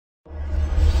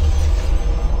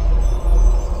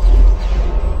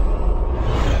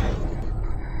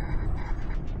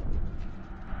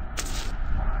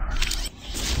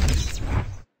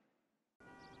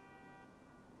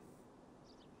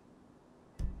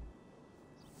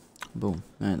Boom.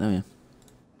 Right, there we are.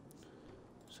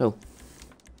 So,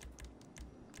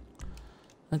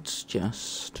 let's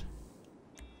just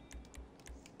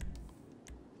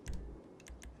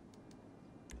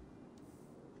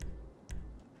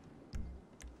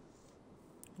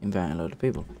invite a load of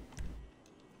people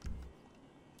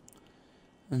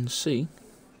and see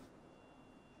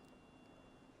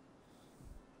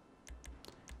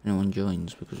if anyone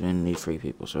joins, because we only need 3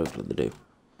 people, so hopefully they do.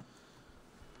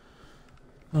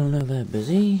 Well, no, they're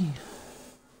busy.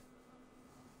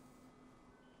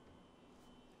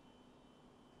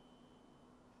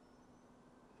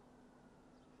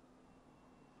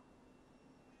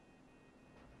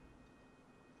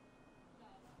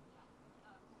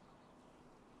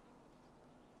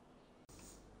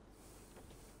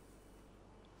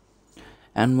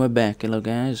 And we're back. Hello,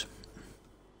 guys.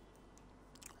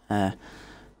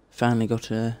 Finally got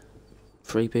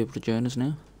 3 people to join us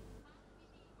now.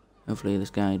 Hopefully this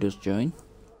guy does join.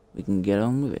 We can get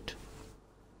on with it.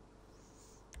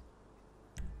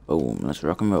 Boom, let's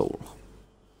rock and roll.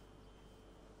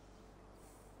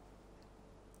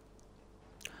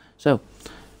 So,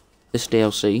 this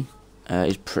DLC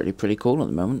is pretty cool at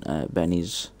the moment.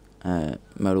 Benny's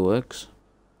Motorworks.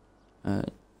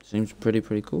 Seems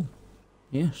pretty cool.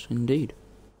 Yes, indeed.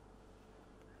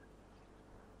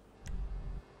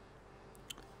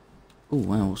 Oh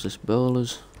wow, what's this?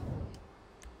 Bowlers.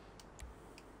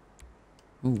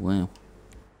 Oh wow.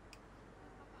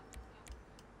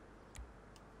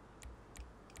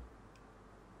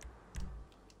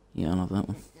 Yeah, I love that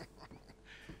one.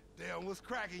 Damn, what's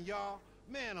cracking, y'all?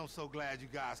 Man, I'm so glad you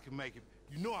guys can make it.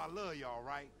 You know I love y'all,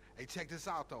 right? Hey, check this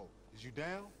out, though. Is you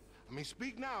down? I mean,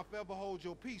 speak now if ever hold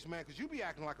your peace, man, because you be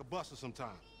acting like a buster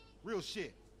sometimes. Real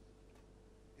shit.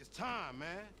 It's time,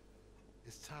 man.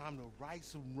 It's time to right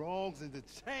some wrongs and to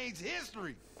change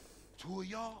history. 2 of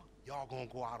y'all gonna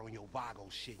go out on your Vago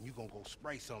shit and you gonna go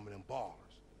spray some of them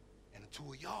ballers. And the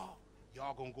 2 of y'all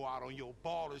gonna go out on your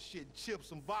baller shit and chip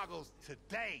some Vagos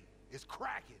today. It's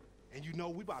cracking. And you know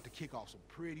we about to kick off some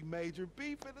pretty major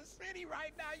beef in the city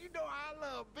right now. You know I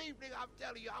love beef, nigga. I'm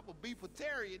telling you, I'm a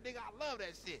beefitarian, nigga. I love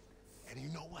that shit. And you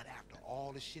know what? After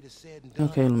all this shit is said and done,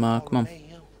 Okay, Lamar, come on.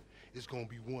 Mayhem, it's gonna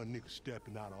be one nigga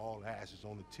stepping out of all ashes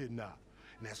on the tin knot.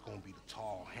 And that's gonna be the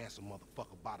tall, handsome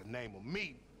motherfucker by the name of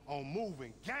me on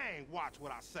Moving Gang. Watch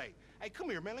what I say. Hey, come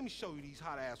here, man. Let me show you these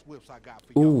hot-ass whips I got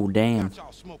for y'all. Ooh, damn. Got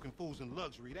y'all smoking fools in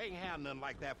luxury. They ain't have nothing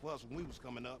like that for us when we was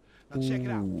coming up. Now, check it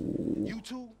out. You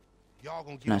two, y'all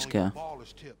gonna get nice on car. your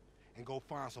baller's tip and go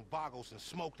find some Vagos and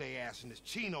smoke their ass in this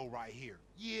Chino right here.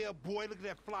 Yeah, boy, look at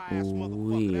that fly-ass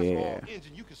motherfucker. Yeah. That's all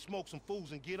engine. You can smoke some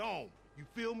fools and get on. You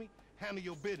feel me? Handle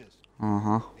your business.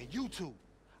 Uh-huh. And you two,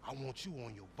 I want you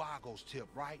on your Vagos tip,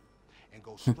 right? And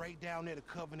go straight down there to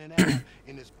Covenant Ave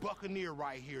in this Buccaneer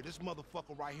right here. This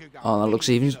motherfucker right here got. Oh, that looks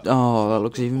even. Oh, that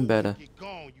looks even better. Get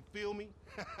gone, you feel me?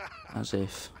 As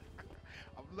if.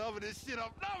 I'm loving this shit.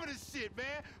 I'm loving this shit,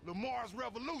 man. Lamar's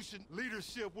revolution,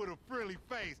 leadership with a friendly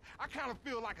face. I kind of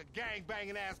feel like a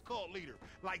gang-banging ass cult leader,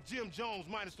 like Jim Jones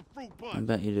minus the fruit punch. I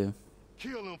bet you do.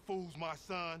 Kill them fools, my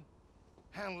son.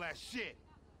 Handle that shit.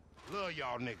 Love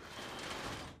y'all niggas.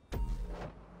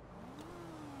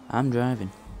 I'm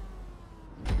driving.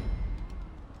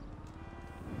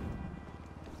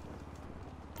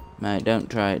 Mate, don't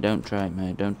try it,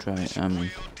 mate, don't try it. I mean,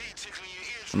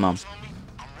 come on.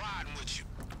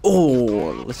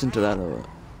 Oh, listen to that.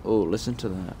 Oh, listen to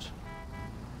that.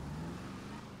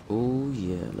 Oh,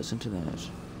 yeah, listen to that.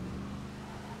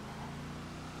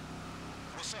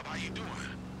 What's up? How you doing?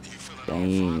 You feeling Damn.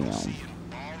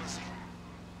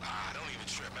 don't even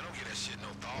trip, man. Don't get that shit no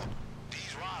thought.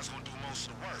 These rides gonna do most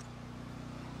of the work.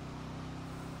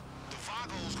 The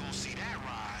Vagos gonna see that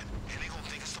ride, and they gonna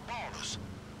think it's the Ballers.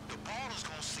 The Ballers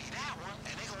gonna see that one,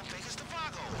 and they gonna think it's the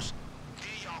Vagos.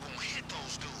 Then y'all gonna hit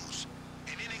those dudes,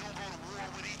 and then they gonna go to war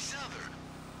with each other.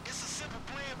 It's a simple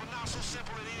plan, but not so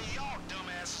simple that any of y'all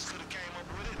dumbasses could have came up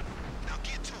with it. Now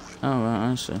get to it. Oh,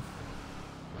 right, I see.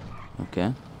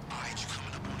 Okay. Alright, you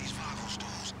coming up on these Vagos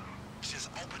dudes. Just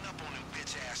open up on them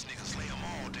bitch ass niggas, lay them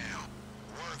all down.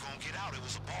 Word gonna get out, it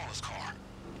was a Baller's car.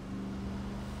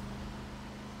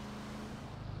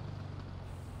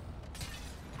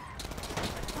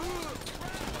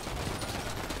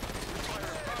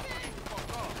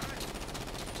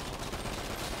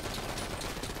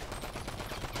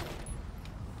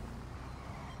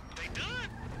 They done?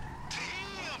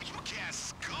 Damn, you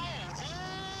gas gold.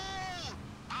 Ooh.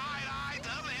 Alright, the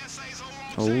other essays on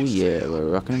Oh, yeah, we're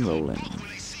rocking and rolling. when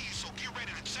they see you, so get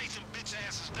ready to chase them bitch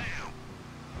asses down.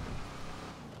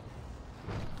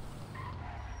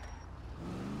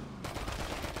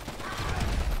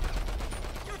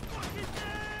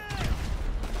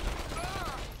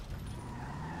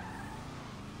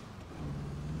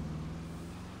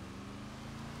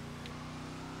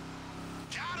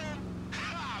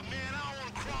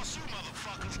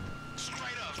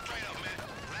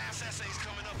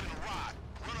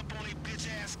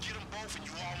 both and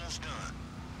you almost done.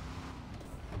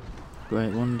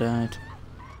 Great, one died.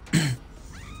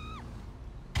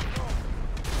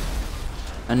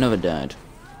 Another died.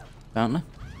 Apparently.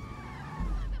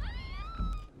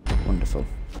 Wonderful.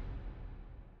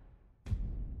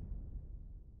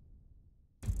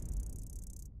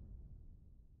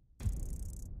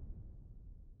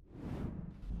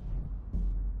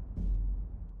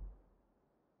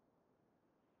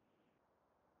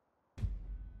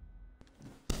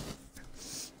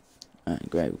 Alright,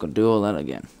 great, we've got to do all that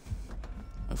again.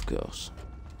 Of course.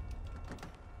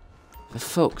 For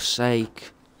fuck's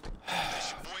sake.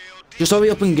 Just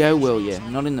hurry up and go, will you?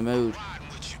 I'm not in the mood.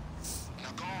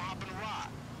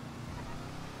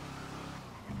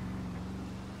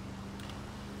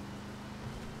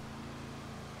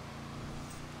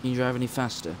 Can you drive any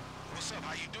faster? What's up?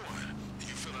 How you doing? You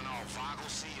feeling all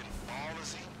vagosy and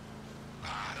ballersy?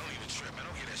 Nah, don't even trip, man.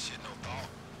 Don't give that shit no thought.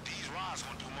 These rides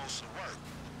gonna do most of the work.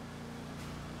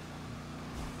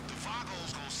 The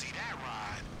vagos gonna see that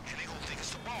ride, and they gonna think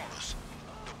it's the ballers.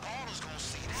 The ballers gonna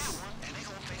see that one, and they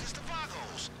gonna think it's the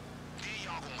vagos. Then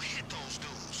y'all gonna hit those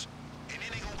dudes, and then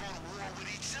they gonna go to war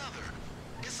with each other.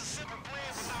 It's a simple plan,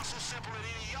 but not so simple that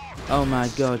any of y'all. Oh my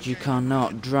god, you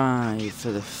cannot drive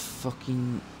for the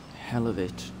fucking hell of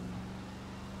it.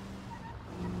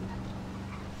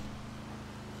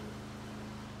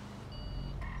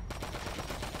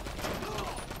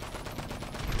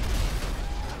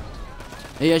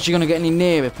 Are you actually gonna get any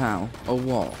nearer, pal? Or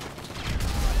what?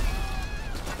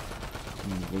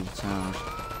 Retard.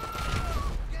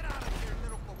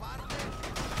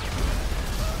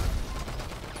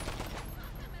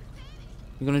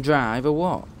 You gonna drive or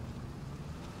what?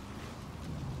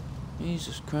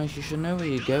 Jesus Christ, you should know where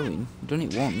you're going. You've done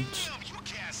it once.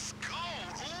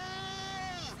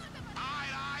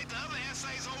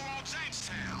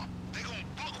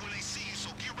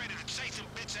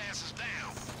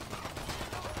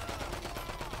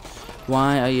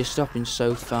 Why are you stopping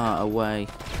so far away?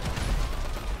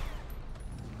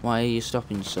 Why are you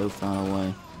stopping so far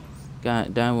away?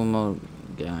 Down one more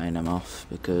guy and I'm off,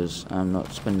 because I'm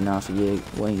not spending half a year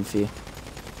waiting for you.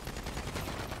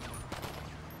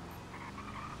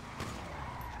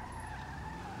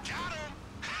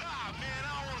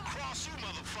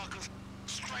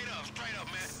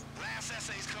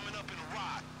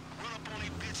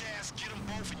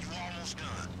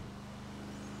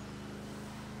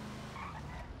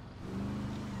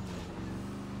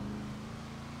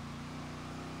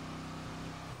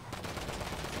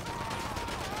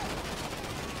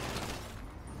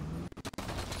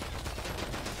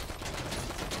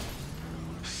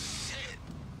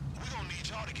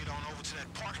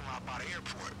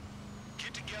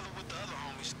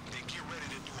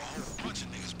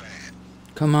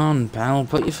 Come on, pal,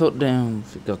 put your foot down,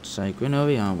 for God's sake. We're in a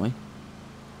hurry, aren't we?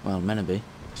 Well, meant to be.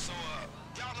 So,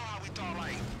 y'all know how we thought,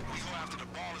 like, we go after the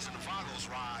ballers and the vagos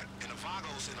ride, and the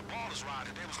vagos and the ballers ride,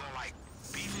 and they was gonna, like,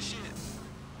 beef and shit?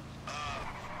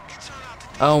 It turned out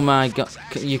that oh my god,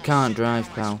 you can't drive,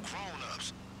 pal.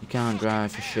 You can't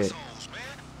drive for shit.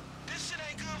 This shit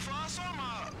ain't good for us or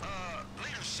my,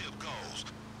 leadership goals.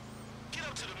 Get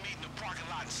up to the meeting in the parking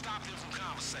lot and stop them from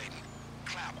conversating.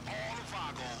 Clap all the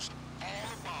vagos, all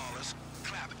the ballers,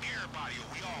 clap everybody or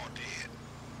we all dead.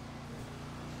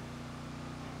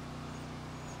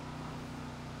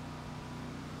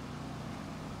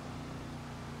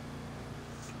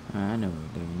 I know where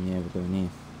we're going. Yeah, we're going here.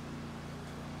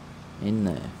 In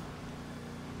there.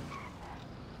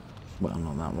 Well,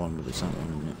 not that one, but it's that one,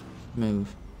 isn't it?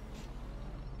 Move.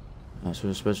 Right, so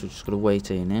I suppose we've just got to wait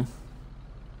here now.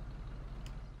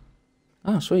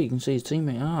 Oh, sweet, you can see his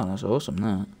teammate. Ah, that's awesome,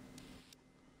 that.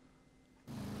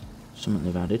 Something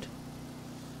they've added.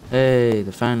 Hey,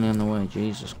 they're finally on the way.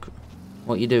 Jesus Christ.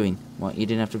 What are you doing? What, you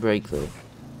didn't have to brake, though?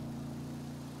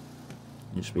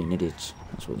 You're just being idiots.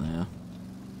 That's what they are.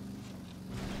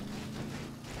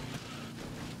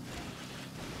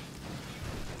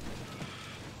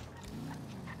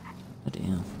 Bloody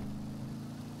hell.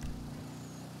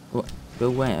 What? Go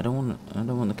away. I don't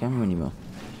want the camera anymore.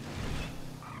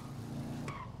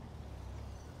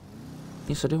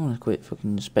 Yes, I do want to quit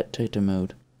fucking spectator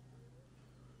mode.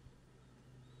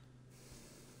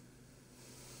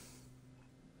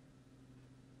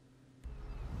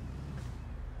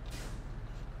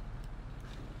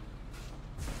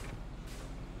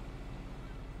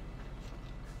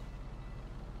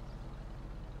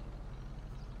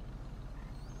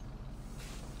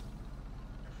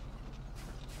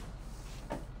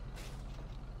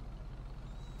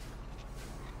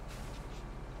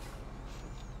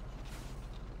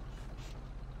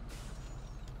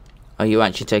 Are you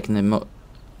actually taking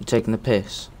the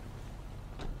piss?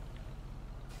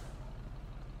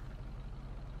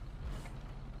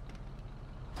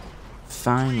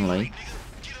 finally.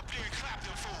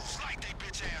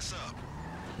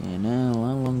 You know,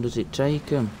 how long does it take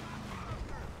them?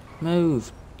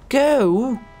 Move.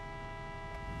 Go!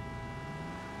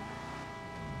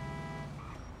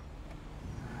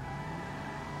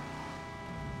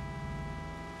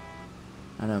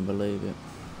 I don't believe it.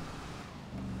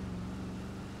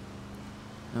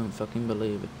 I don't fucking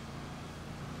believe it.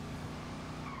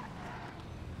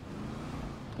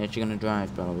 You're actually gonna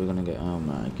drive, pal? We're gonna get. Oh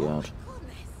my god.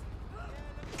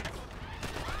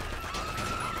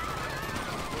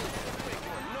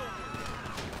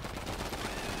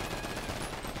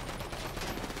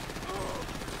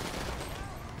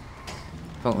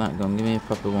 Fuck that gun, give me a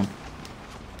proper one.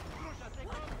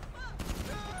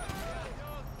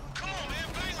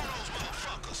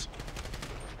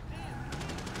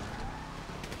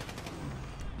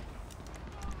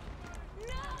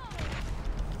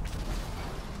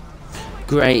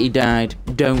 Great, he died.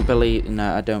 Don't believe.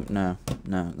 No, I don't know.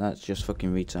 No, that's just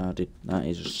fucking retarded. That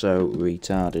is so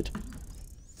retarded.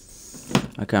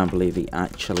 I can't believe he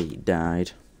actually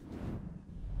died.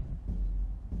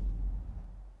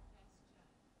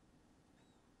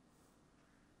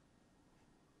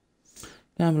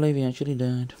 Can't believe he actually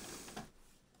died.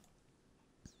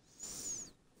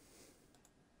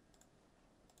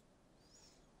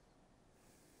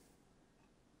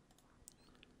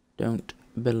 Don't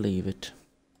believe it.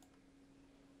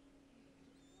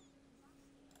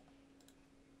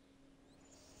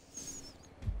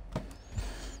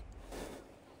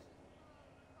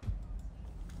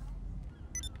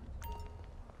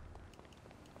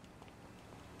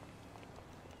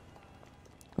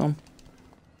 Come on.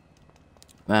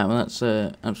 Wow, well that's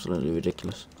absolutely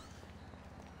ridiculous.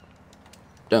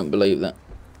 Don't believe that.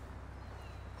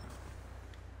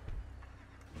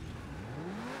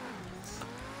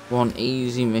 One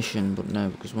easy mission, but no,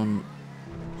 because one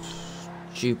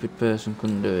stupid person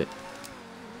couldn't do it.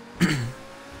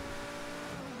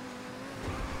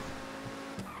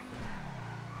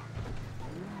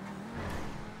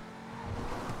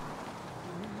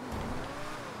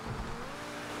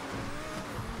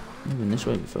 I've been this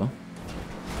way before.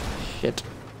 Shit.